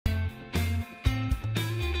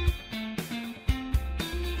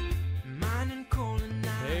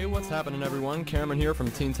what's happening everyone? Cameron here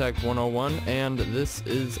from Teen Tech 101, and this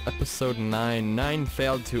is episode 9. 9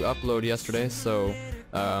 failed to upload yesterday, so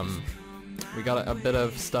we got a bit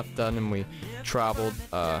of stuff done and we traveled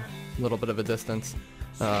a little bit of a distance.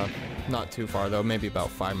 Not too far though, maybe about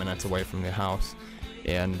 5 minutes away from the house.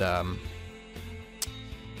 And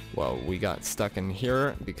well, we got stuck in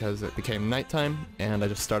here because it became nighttime, and I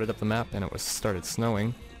just started up the map and it started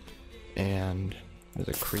snowing. And there's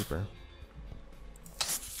a creeper.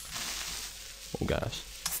 Oh gosh.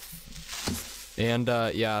 And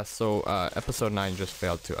yeah, so episode 9 just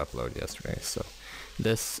failed to upload yesterday, so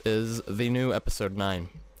this is the new episode 9.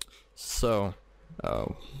 So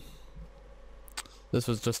this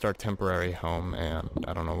was just our temporary home, and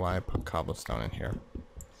I don't know why I put cobblestone in here.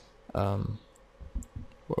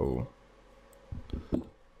 Whoa,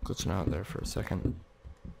 glitching out there for a second.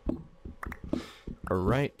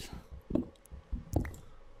 Alright.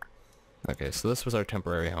 Okay, so this was our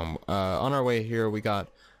temporary home. On our way here, we got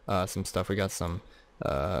some stuff. We got some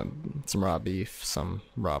raw beef, some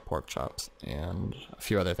raw pork chops, and a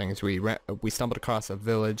few other things. We stumbled across a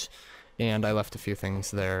village, and I left a few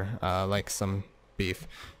things there, like some beef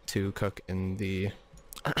to cook in the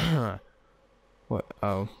what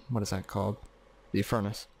is that called? The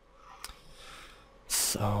furnace.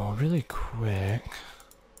 So really quick,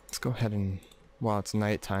 let's go ahead and, while it's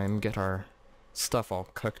nighttime, get our stuff all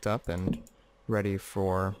cooked up and ready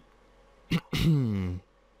for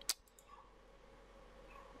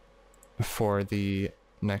for the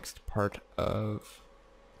next part of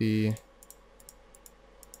the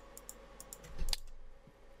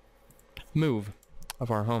move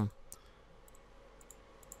of our home.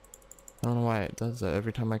 I don't know why it does that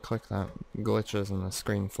every time I click that. It glitches and the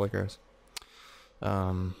screen flickers.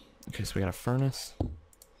 Okay, so we got a furnace.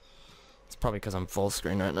 It's probably because I'm full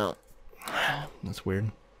screen right now. That's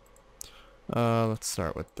weird. Let's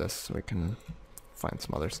start with this so we can find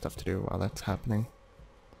some other stuff to do while that's happening.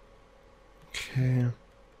 Okay.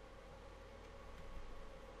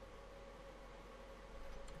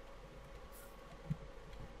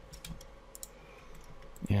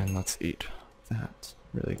 And let's eat that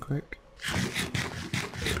really quick.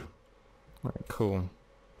 Alright, cool.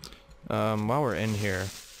 While we're in here,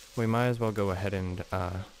 we might as well go ahead and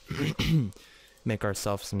make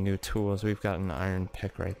ourselves some new tools. We've got an iron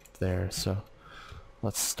pick right there, so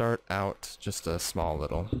let's start out just a small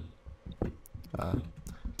little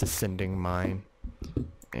descending mine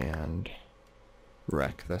and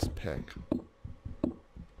wreck this pick.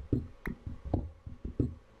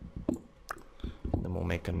 Then we'll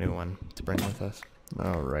make a new one to bring with us.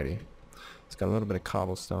 Alrighty. It's got a little bit of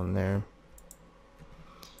cobblestone there.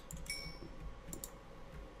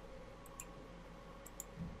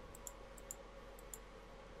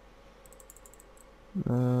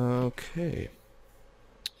 Okay.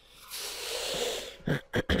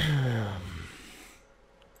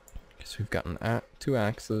 So we've gotten two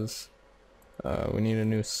axes. We need a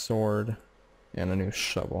new sword and a new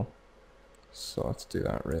shovel. So let's do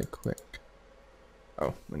that really quick.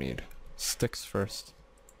 Oh, we need sticks first.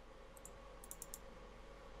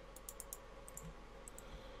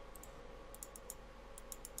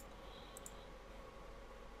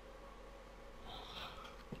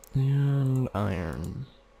 And iron.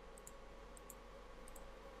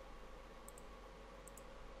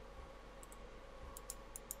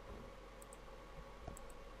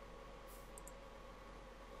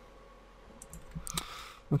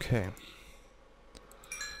 Okay.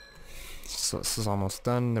 So this is almost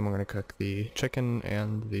done. Then we're going to cook the chicken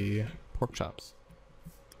and the pork chops.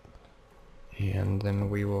 And then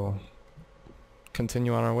we will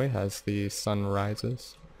continue on our way as the sun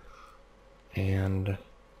rises. And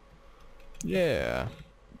yeah.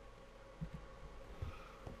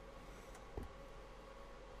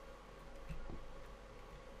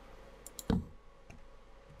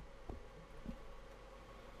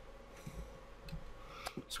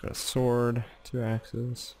 It's got a sword, two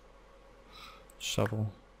axes,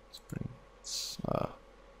 shovel. Let's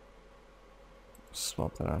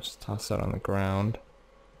swap that out, just toss that on the ground.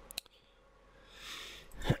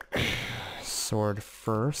 Sword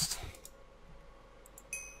first.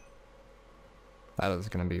 That is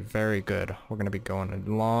going to be very good. We're going to be going a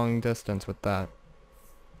long distance with that.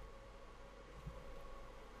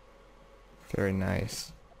 Very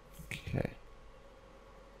nice. Okay.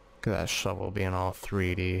 Look at that shovel being all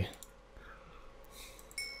 3D.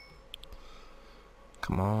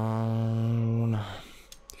 Come on.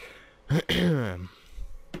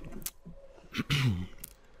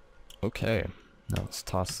 Okay. Now let's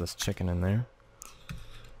toss this chicken in there.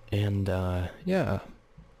 And, yeah.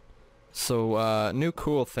 So, new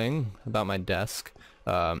cool thing about my desk.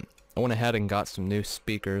 I went ahead and got some new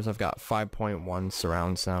speakers. I've got 5.1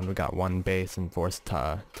 surround sound. We got one bass and four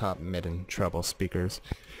top, mid, and treble speakers.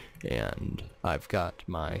 And I've got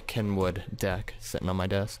my Kenwood deck sitting on my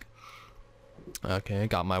desk. Okay, I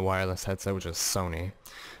got my wireless headset, which is Sony.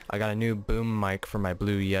 I got a new boom mic for my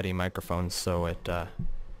Blue Yeti microphone, so it's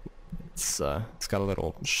got a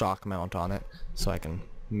little shock mount on it, so I can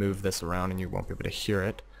move this around and you won't be able to hear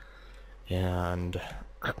it. And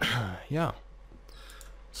yeah,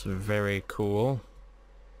 it's very cool,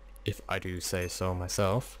 if I do say so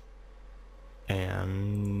myself.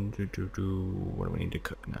 And what do we need to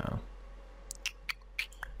cook now?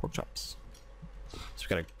 Pork chops. So we've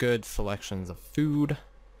got a good selections of food,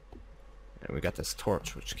 and we got this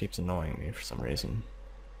torch which keeps annoying me for some reason.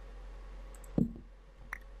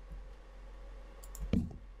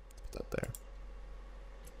 Put that there.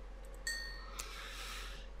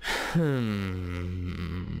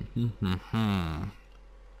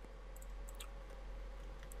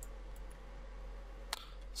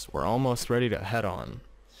 So we're almost ready to head on.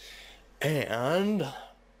 And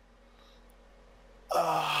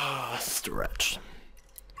stretch.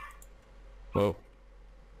 Whoa.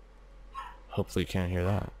 Hopefully you can't hear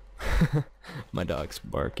that. My dog's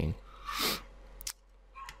barking.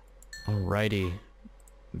 Alrighty.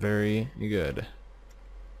 Very good.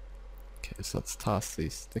 Okay, so let's toss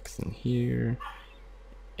these sticks in here.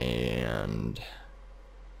 And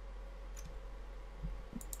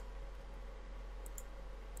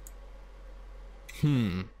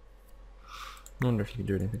I wonder if you can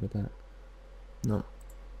do anything with that. No.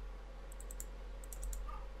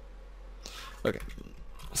 Okay,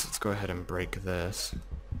 so let's go ahead and break this.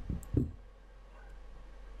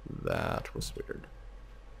 That was weird.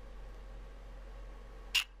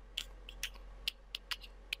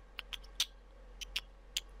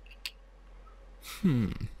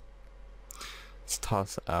 Let's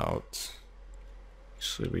toss out.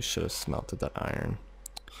 Actually, we should have smelted that iron.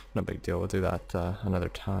 No big deal, we'll do that another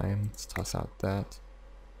time. Let's toss out that.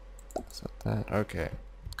 Toss out that. Okay,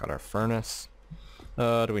 got our furnace.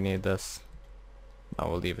 Do we need this? No,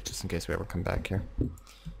 we'll leave it just in case we ever come back here.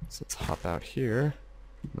 So let's hop out here.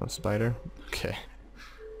 No spider. Okay.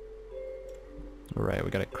 Alright, we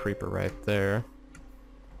got a creeper right there.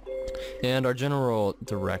 And our general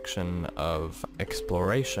direction of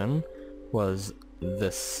exploration was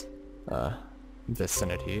this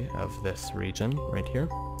vicinity of this region right here.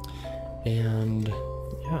 And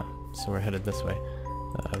yeah, so we're headed this way.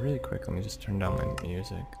 Really quick, let me just turn down my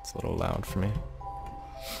music. It's a little loud for me.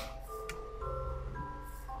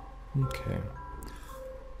 Okay.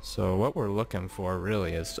 So what we're looking for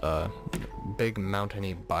really is a big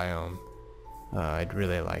mountainy biome. I'd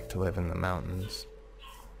really like to live in the mountains.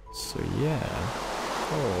 So yeah.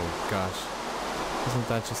 Oh gosh. Isn't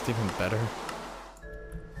that just even better?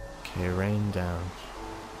 Okay, rain down.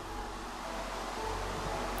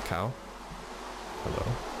 Cow? Hello?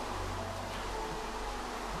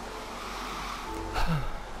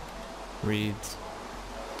 Reeds.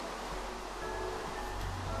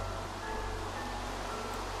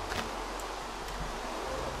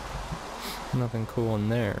 Nothing cool in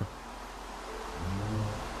there.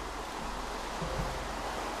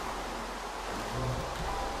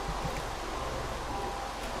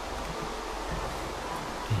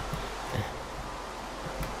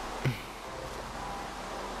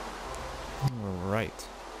 Alright.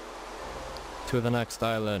 To the next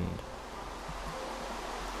island.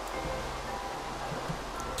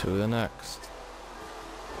 To the next.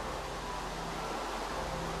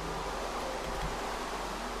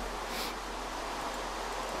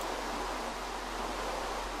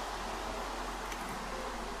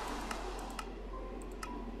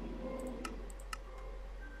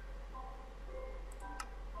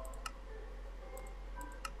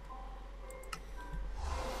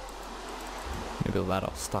 Maybe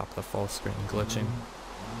that'll stop the full screen glitching.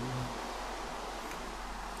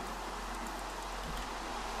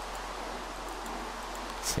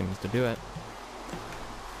 Seems to do it.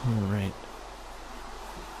 Alright.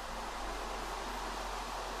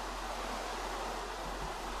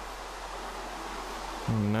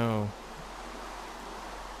 Oh no.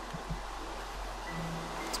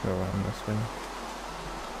 Let's go around this way.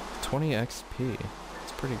 20 XP.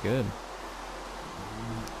 That's pretty good.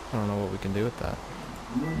 I don't know what we can do with that.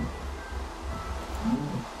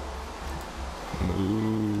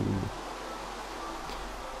 Ooh.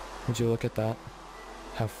 Would you look at that?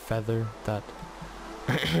 How feathered that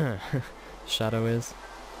shadow is.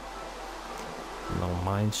 Little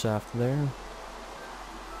mine shaft there.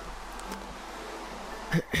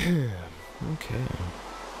 Okay.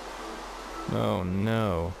 Oh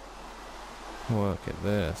no. Look at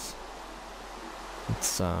this.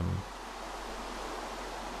 It's,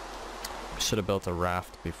 should have built a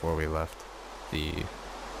raft before we left the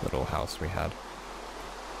little house we had.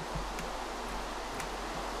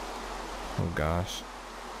 Oh gosh.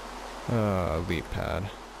 Leap pad.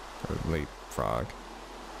 Or leapfrog.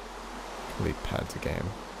 Leap pad's a game.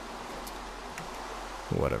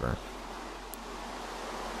 Whatever.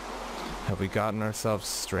 Have we gotten ourselves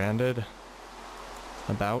stranded?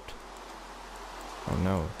 About? Oh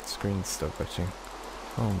no, the screen's still glitching.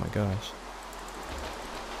 Oh my gosh.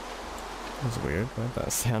 That was weird. Why did that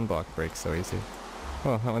sandblock break so easy?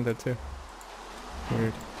 Oh, that one did too.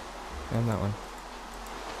 Weird. And that one.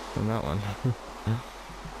 And that one.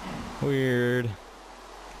 Weird.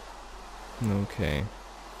 Okay.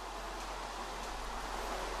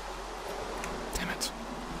 Damn it.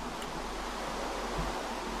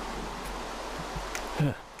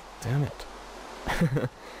 Damn it.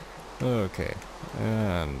 Okay.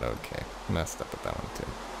 And okay. Messed up with that one too.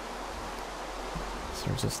 So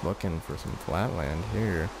we're just looking for some flat land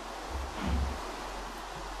here.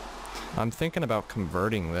 I'm thinking about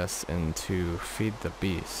converting this into Feed the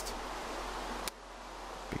Beast,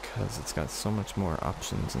 because it's got so much more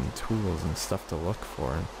options and tools and stuff to look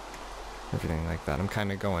for and everything like that. I'm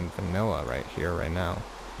kind of going vanilla right here, right now,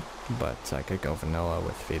 but I could go vanilla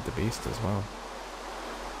with Feed the Beast as well.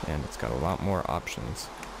 And it's got a lot more options,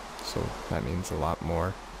 so that means a lot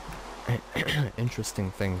more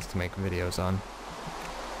interesting things to make videos on.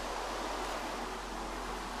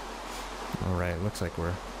 Alright, looks like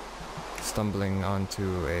we're stumbling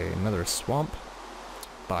onto another swamp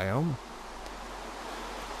biome.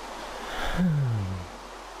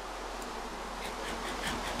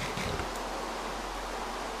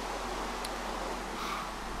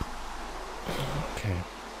 Okay.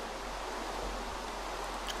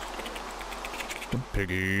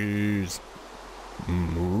 Piggies.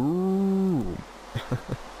 Moo.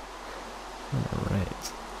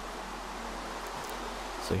 Alright.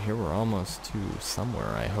 So here we're almost to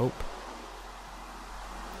somewhere, I hope.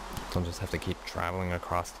 I'll just have to keep traveling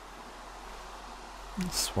across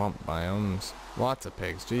swamp biomes. Lots of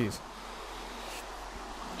pigs, jeez.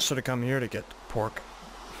 Should have come here to get pork.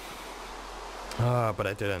 But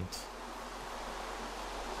I didn't.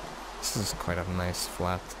 This is quite a nice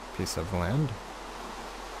flat piece of land.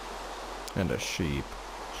 And a sheep.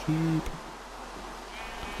 Sheep.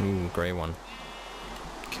 Ooh, gray one.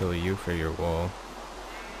 Kill you for your wool.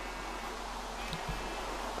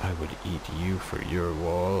 I would eat you for your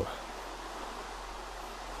wool.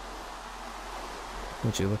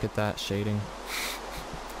 Would you look at that shading?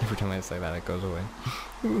 Every time I say that, it goes away.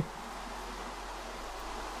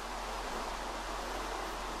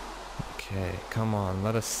 Okay, come on,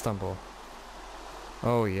 let us stumble.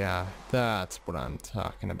 Oh yeah, that's what I'm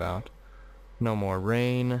talking about. No more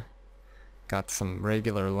rain. Got some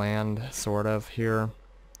regular land, sort of, here.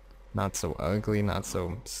 Not so ugly, not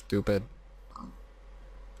so stupid.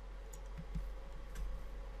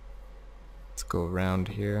 Let's go around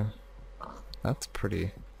here. That's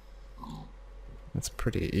pretty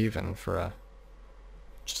even for a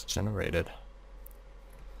just generated.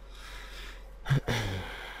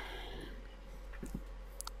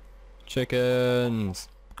 Chickens!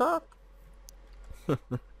 Cluck,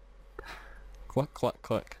 cluck,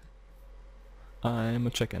 cluck. I'm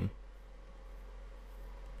a chicken.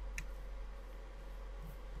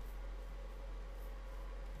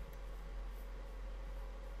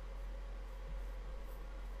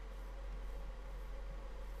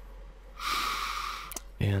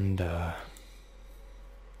 And,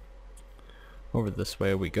 over this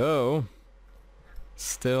way we go.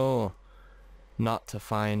 Still not to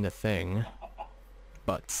find a thing,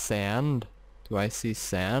 but sand. Do I see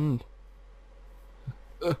sand?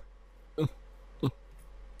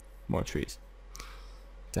 More trees.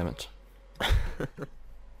 Damn it.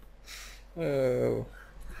 Oh.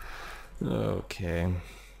 Okay.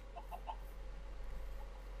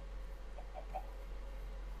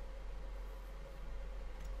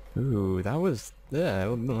 Ooh, that was... yeah.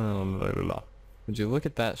 Would you look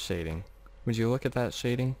at that shading? Would you look at that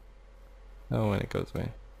shading? Oh, and it goes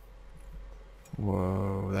away.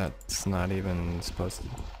 Whoa, that's not even supposed to...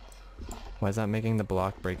 Why is that making the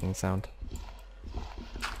block breaking sound?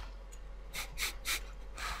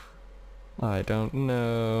 I don't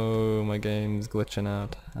know. My game's glitching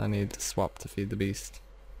out. I need to swap to Feed the Beast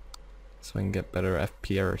so I can get better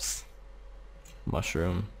FPS.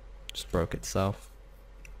 Mushroom just broke itself.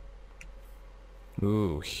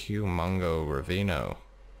 Ooh, Humongo Ravino.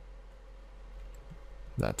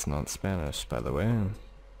 That's not Spanish, by the way.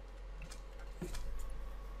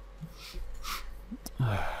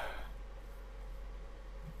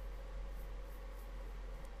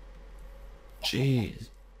 Jeez.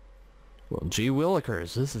 Well, gee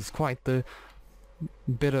willikers, this is quite the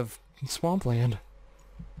bit of swampland.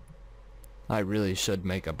 I really should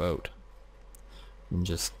make a boat and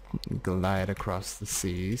just glide across the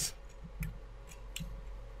seas.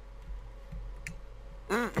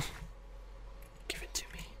 Give it to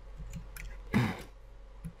me.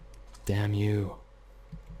 Damn you.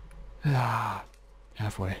 Ah,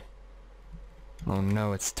 halfway. Oh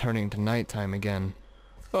no, it's turning to nighttime again.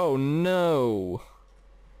 Oh no!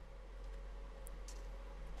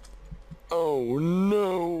 Oh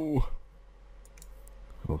no!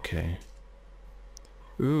 Okay.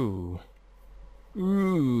 Ooh.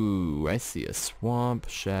 Ooh, I see a swamp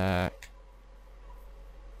shack.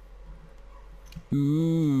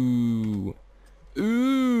 Ooh.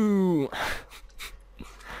 Ooh!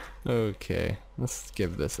 Okay, let's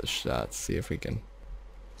give this a shot, see if we can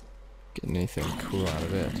get anything cool out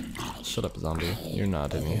of it. Shut up, zombie. You're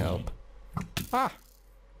not any help. Ah!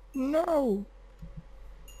 No!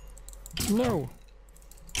 No!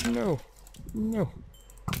 No! No!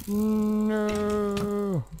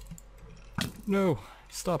 No! No!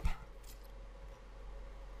 Stop!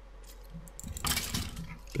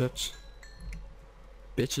 Bitch.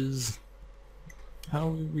 Bitches. How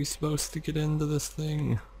are we supposed to get into this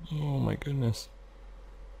thing? Oh my goodness.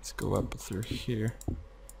 Let's go up through here.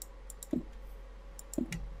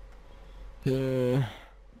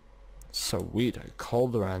 Sweet, a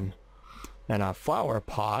cauldron and a flower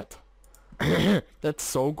pot. That's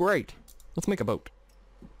so great. Let's make a boat.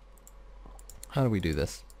 How do we do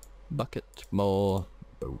this? Bucket, bowl,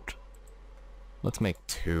 boat. Let's make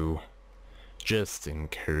 2. Just in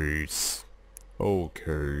case.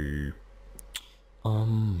 Okay.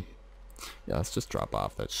 Yeah, let's just drop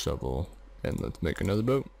off that shovel and let's make another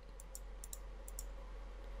boat.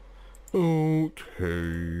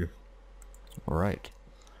 Okay. Alright.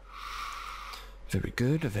 Very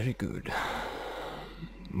good, very good.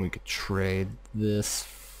 We could trade this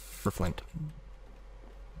for flint.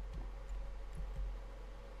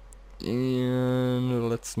 And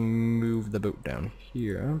let's move the boat down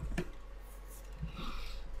here.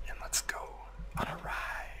 And let's go on a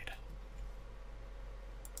ride.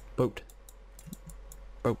 Boat.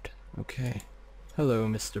 Boat. Okay. Hello,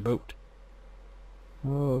 Mr. Boat.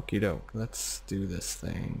 Okie doke. Let's do this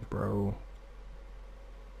thing, bro.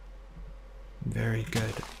 Very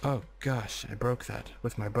good. Oh gosh, I broke that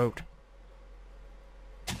with my boat.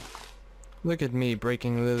 Look at me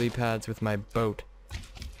breaking lily pads with my boat.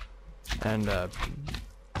 And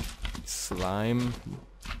slime.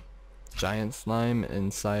 Giant slime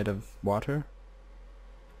inside of water.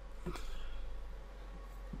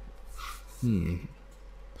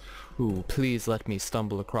 Ooh, please let me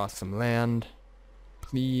stumble across some land.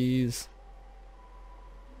 Please.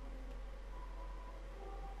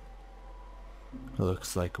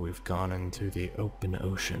 Looks like we've gone into the open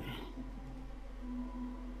ocean.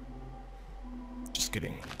 Just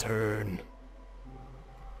kidding. Turn.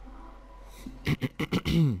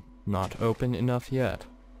 Not open enough yet.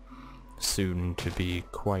 Soon to be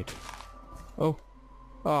quite... Oh.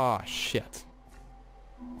 Ah, shit.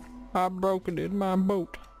 I broke it in my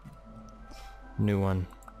boat. New one.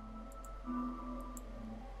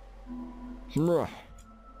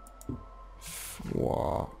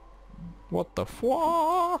 What the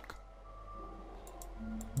fuck?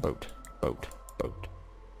 Boat, boat, boat.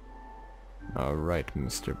 Alright,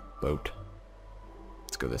 Mr. Boat.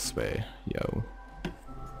 Let's go this way, yo.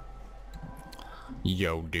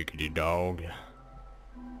 Yo, diggity dog.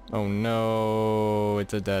 Oh no,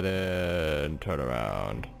 it's a dead end. Turn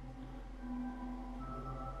around.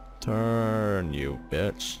 Turn, you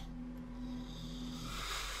bitch.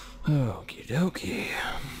 Okie dokie.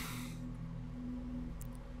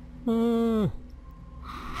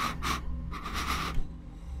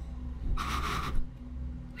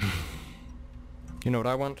 You know what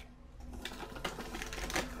I want?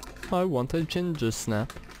 I want a ginger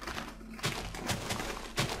snap.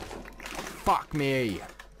 Fuck me!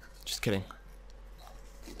 Just kidding.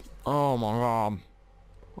 Oh my god.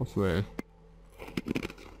 What's this?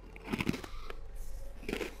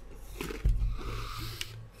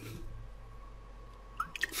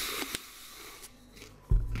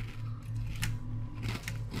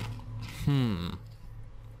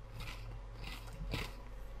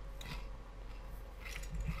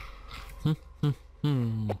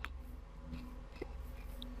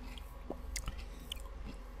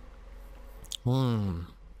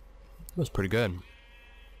 That was pretty good.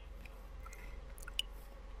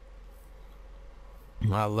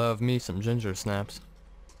 I love me some ginger snaps.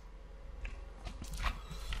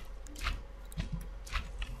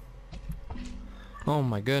 Oh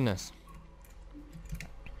my goodness.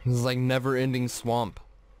 This is like never-ending swamp.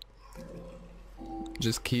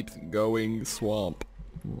 Just keeps going swamp.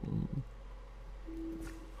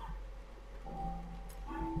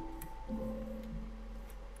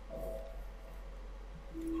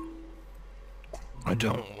 I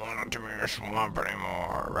don't want it to be a swamp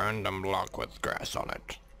anymore. A random block with grass on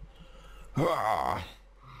it. Ah.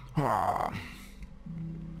 Ah.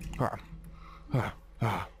 Ah. Ah.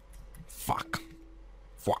 Ah. Fuck.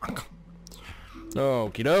 Fuck.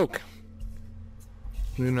 Okie doke.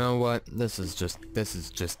 You know what? This is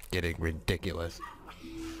just getting ridiculous.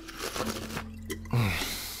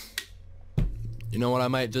 You know what I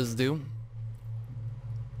might just do?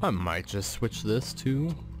 I might just switch this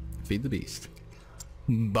to Feed the Beast.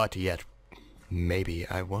 But yet, maybe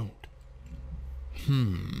I won't.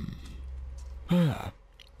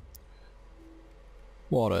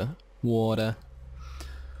 Water. Water.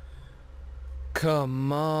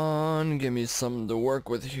 Come on, give me something to work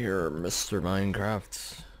with here, Mr.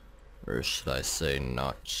 Minecraft. Or should I say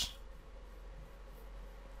Notch?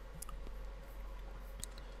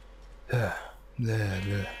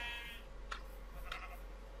 There.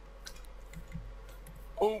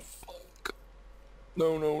 Oh fuck.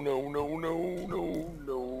 No.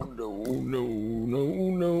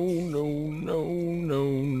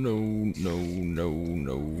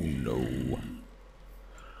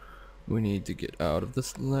 We need to get out of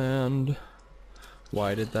this land.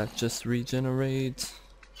 Why did that just regenerate?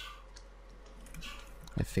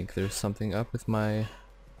 I think there's something up with my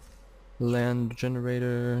land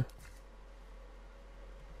generator.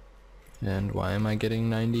 And why am I getting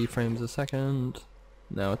 90 frames a second?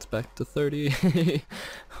 Now it's back to 30.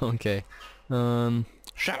 Okay.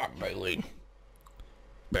 Shut up, Bailey.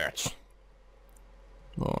 Bitch.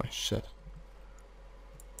 Oh shit.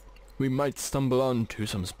 We might stumble onto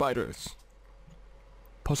some spiders.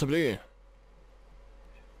 Possibly.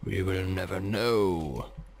 We will never know.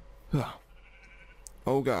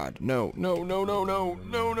 Oh god, no. No,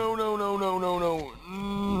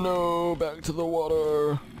 back to the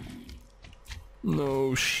water.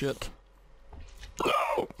 No shit.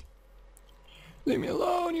 No! Leave me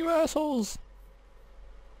alone, you assholes!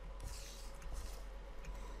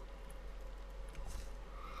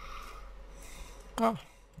 Oh.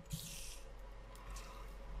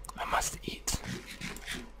 I must eat.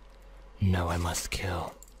 No, I must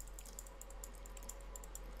kill.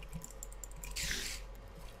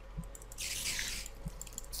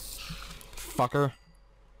 Fucker.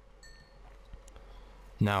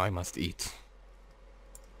 Now I must eat.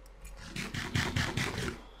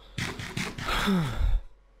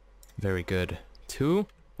 Very good. 2?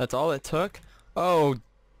 That's all it took? Oh,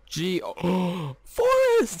 gee. Oh,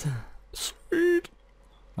 forest! Sweet.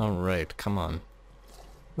 Alright, come on.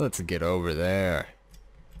 Let's get over there.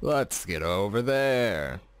 Let's get over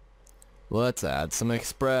there. Let's add some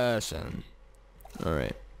expression.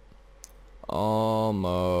 Alright.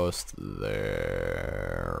 Almost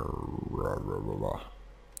there.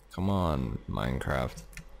 Come on, Minecraft.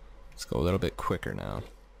 Let's go a little bit quicker now.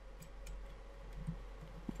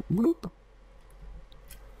 Bloop.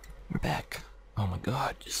 We're back. Oh my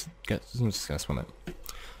god, I'm just gonna swim it.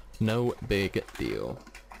 No big deal.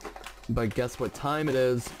 But guess what time it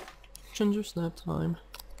is? Ginger snap time.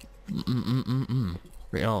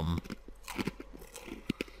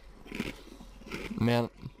 Man,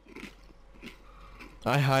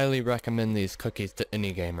 I highly recommend these cookies to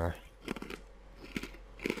any gamer.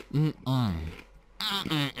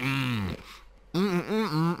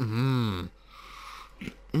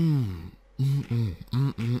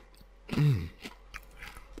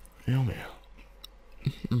 Yummy.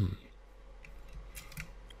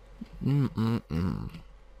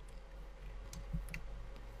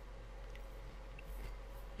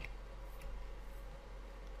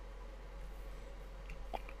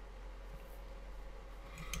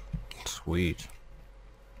 Sweet.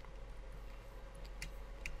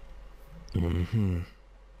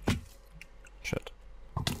 Shit.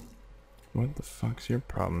 What the fuck's your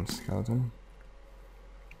problem, skeleton?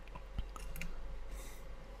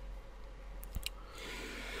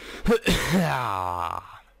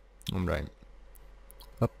 I'm right.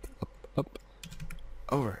 Up.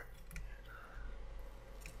 Over.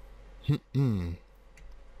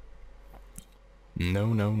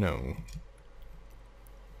 No.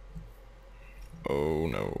 Oh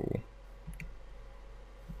no.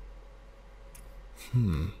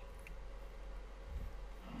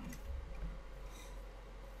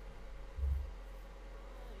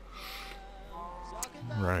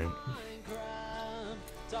 Right.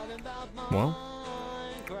 Well,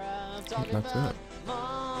 that's it.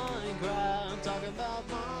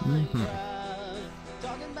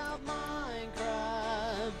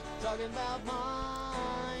 talking about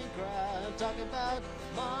Minecraft, talking about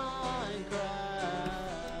Minecraft.